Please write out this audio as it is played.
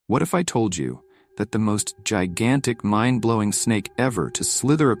What if I told you that the most gigantic, mind-blowing snake ever to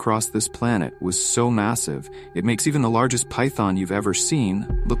slither across this planet was so massive, it makes even the largest python you've ever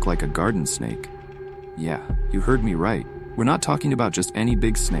seen look like a garden snake? Yeah, you heard me right. We're not talking about just any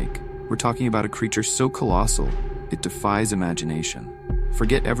big snake. We're talking about a creature so colossal, it defies imagination.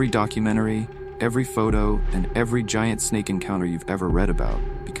 Forget every documentary, every photo, and every giant snake encounter you've ever read about,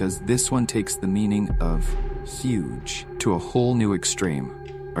 because this one takes the meaning of huge to a whole new extreme.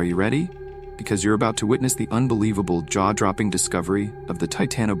 Are you ready? Because you're about to witness the unbelievable, jaw-dropping discovery of the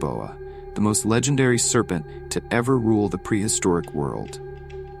Titanoboa, the most legendary serpent to ever rule the prehistoric world.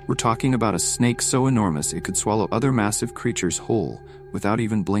 We're talking about a snake so enormous it could swallow other massive creatures whole without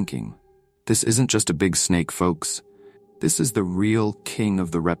even blinking. This isn't just a big snake, folks. This is the real king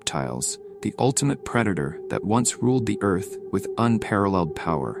of the reptiles, the ultimate predator that once ruled the earth with unparalleled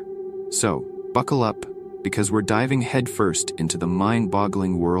power. So, buckle up, because we're diving headfirst into the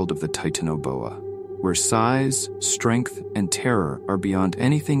mind-boggling world of the Titanoboa, where size, strength, and terror are beyond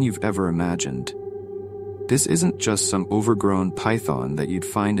anything you've ever imagined. This isn't just some overgrown python that you'd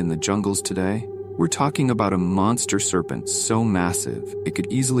find in the jungles today. We're talking about a monster serpent so massive it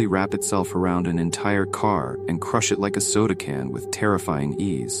could easily wrap itself around an entire car and crush it like a soda can with terrifying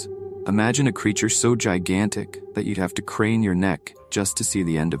ease. Imagine a creature so gigantic that you'd have to crane your neck just to see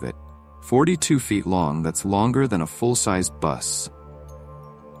the end of it. 42 feet long, that's longer than a full-sized bus.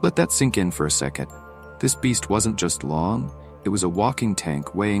 Let that sink in for a second. This beast wasn't just long, it was a walking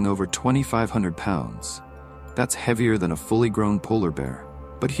tank weighing over 2,500 pounds. That's heavier than a fully grown polar bear.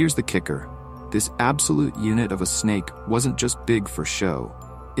 But here's the kicker. This absolute unit of a snake wasn't just big for show.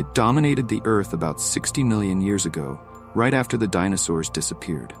 It dominated the earth about 60 million years ago, right after the dinosaurs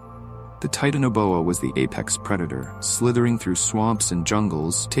disappeared. The Titanoboa was the apex predator, slithering through swamps and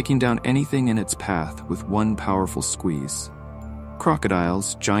jungles, taking down anything in its path with one powerful squeeze.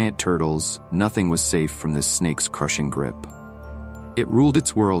 Crocodiles, giant turtles, nothing was safe from this snake's crushing grip. It ruled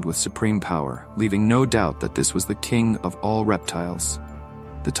its world with supreme power, leaving no doubt that this was the king of all reptiles.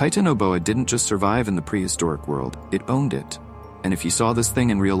 The Titanoboa didn't just survive in the prehistoric world, it owned it. And if you saw this thing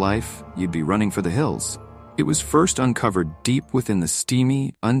in real life, you'd be running for the hills. It was first uncovered deep within the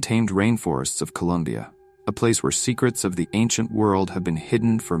steamy, untamed rainforests of Colombia, a place where secrets of the ancient world have been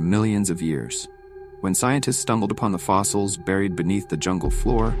hidden for millions of years. When scientists stumbled upon the fossils buried beneath the jungle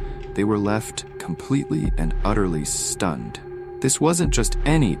floor, they were left completely and utterly stunned. This wasn't just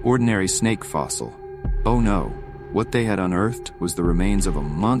any ordinary snake fossil. Oh no, what they had unearthed was the remains of a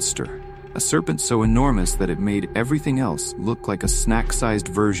monster, a serpent so enormous that it made everything else look like a snack-sized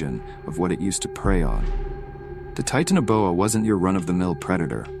version of what it used to prey on. The Titanoboa wasn't your run-of-the-mill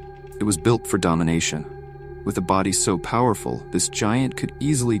predator. It was built for domination. With a body so powerful, this giant could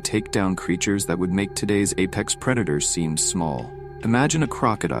easily take down creatures that would make today's apex predators seem small. Imagine a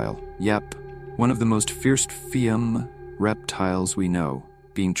crocodile, yep, one of the most fierce reptiles we know,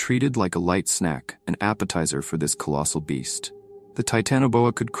 being treated like a light snack, an appetizer for this colossal beast. The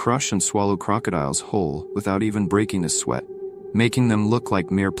Titanoboa could crush and swallow crocodiles whole without even breaking a sweat, making them look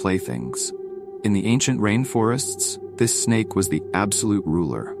like mere playthings. In the ancient rainforests, this snake was the absolute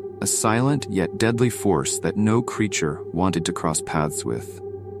ruler, a silent yet deadly force that no creature wanted to cross paths with.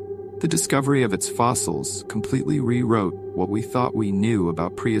 The discovery of its fossils completely rewrote what we thought we knew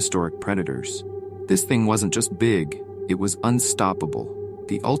about prehistoric predators. This thing wasn't just big, it was unstoppable,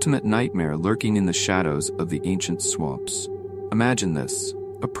 the ultimate nightmare lurking in the shadows of the ancient swamps. Imagine this,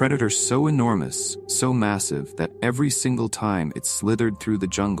 a predator so enormous, so massive that every single time it slithered through the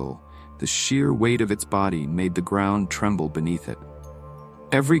jungle, the sheer weight of its body made the ground tremble beneath it.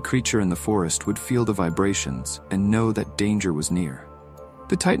 Every creature in the forest would feel the vibrations and know that danger was near.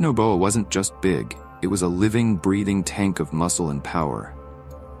 The Titanoboa wasn't just big, it was a living, breathing tank of muscle and power.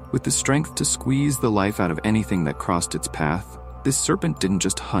 With the strength to squeeze the life out of anything that crossed its path, this serpent didn't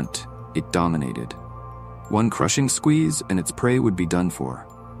just hunt, it dominated. One crushing squeeze and its prey would be done for.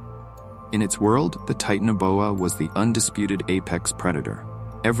 In its world, the Titanoboa was the undisputed apex predator.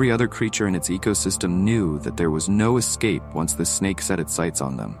 Every other creature in its ecosystem knew that there was no escape once the snake set its sights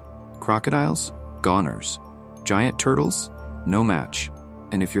on them. Crocodiles? Goners. Giant turtles? No match.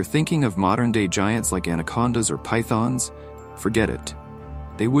 And if you're thinking of modern-day giants like anacondas or pythons, forget it.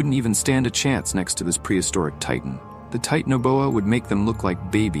 They wouldn't even stand a chance next to this prehistoric titan. The Titanoboa would make them look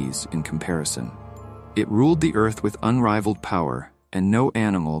like babies in comparison. It ruled the earth with unrivaled power, and no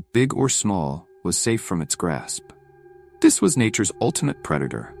animal, big or small, was safe from its grasp. This was nature's ultimate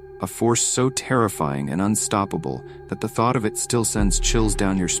predator, a force so terrifying and unstoppable that the thought of it still sends chills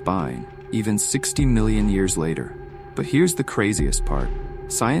down your spine, even 60 million years later. But here's the craziest part.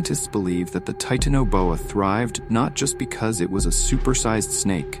 Scientists believe that the titanoboa thrived not just because it was a supersized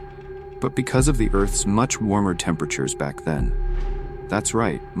snake, but because of the Earth's much warmer temperatures back then. That's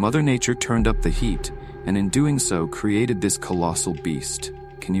right, Mother Nature turned up the heat, and in doing so created this colossal beast.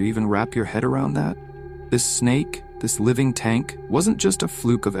 Can you even wrap your head around that? This snake, this living tank, wasn't just a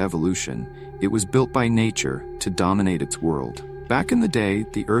fluke of evolution. It was built by nature to dominate its world. Back in the day,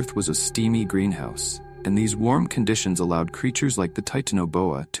 the Earth was a steamy greenhouse, and these warm conditions allowed creatures like the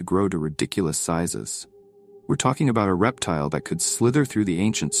titanoboa to grow to ridiculous sizes. We're talking about a reptile that could slither through the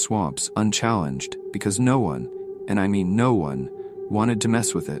ancient swamps unchallenged because no one, and I mean no one, wanted to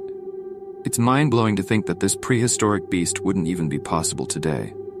mess with it. It's mind-blowing to think that this prehistoric beast wouldn't even be possible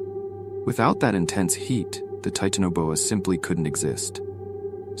today. Without that intense heat, the titanoboa simply couldn't exist.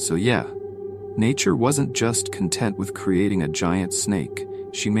 So yeah, nature wasn't just content with creating a giant snake,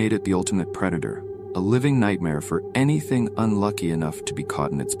 she made it the ultimate predator, a living nightmare for anything unlucky enough to be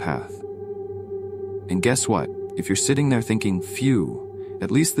caught in its path. And guess what? If you're sitting there thinking, phew, at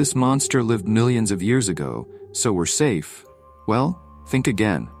least this monster lived millions of years ago, so we're safe, well, think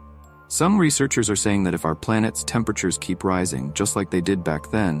again. Some researchers are saying that if our planet's temperatures keep rising, just like they did back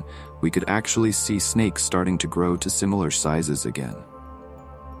then, we could actually see snakes starting to grow to similar sizes again.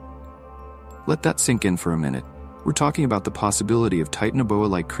 Let that sink in for a minute. We're talking about the possibility of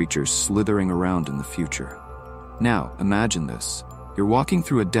titanoboa-like creatures slithering around in the future. Now, imagine this. You're walking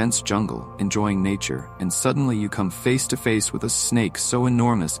through a dense jungle, enjoying nature, and suddenly you come face to face with a snake so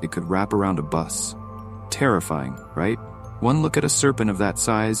enormous it could wrap around a bus. Terrifying, right? One look at a serpent of that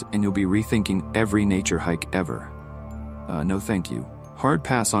size and you'll be rethinking every nature hike ever. No thank you. Hard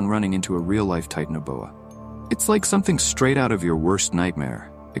pass on running into a real-life titanoboa. It's like something straight out of your worst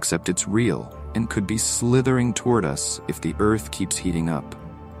nightmare, except it's real and could be slithering toward us if the Earth keeps heating up.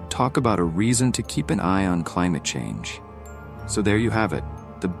 Talk about a reason to keep an eye on climate change. So there you have it,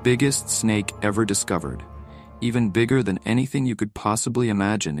 the biggest snake ever discovered, even bigger than anything you could possibly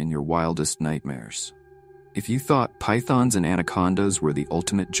imagine in your wildest nightmares. If you thought pythons and anacondas were the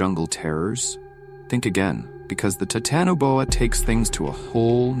ultimate jungle terrors, think again, because the titanoboa takes things to a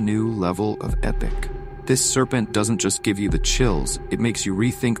whole new level of epic. This serpent doesn't just give you the chills, it makes you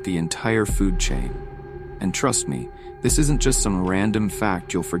rethink the entire food chain. And trust me, this isn't just some random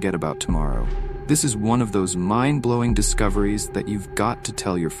fact you'll forget about tomorrow. This is one of those mind-blowing discoveries that you've got to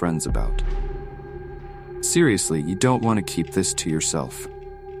tell your friends about. Seriously, you don't want to keep this to yourself.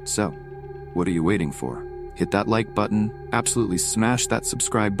 So, what are you waiting for? Hit that like button, absolutely smash that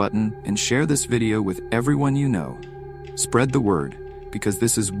subscribe button, and share this video with everyone you know. Spread the word, because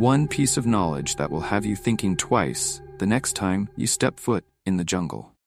this is one piece of knowledge that will have you thinking twice the next time you step foot in the jungle.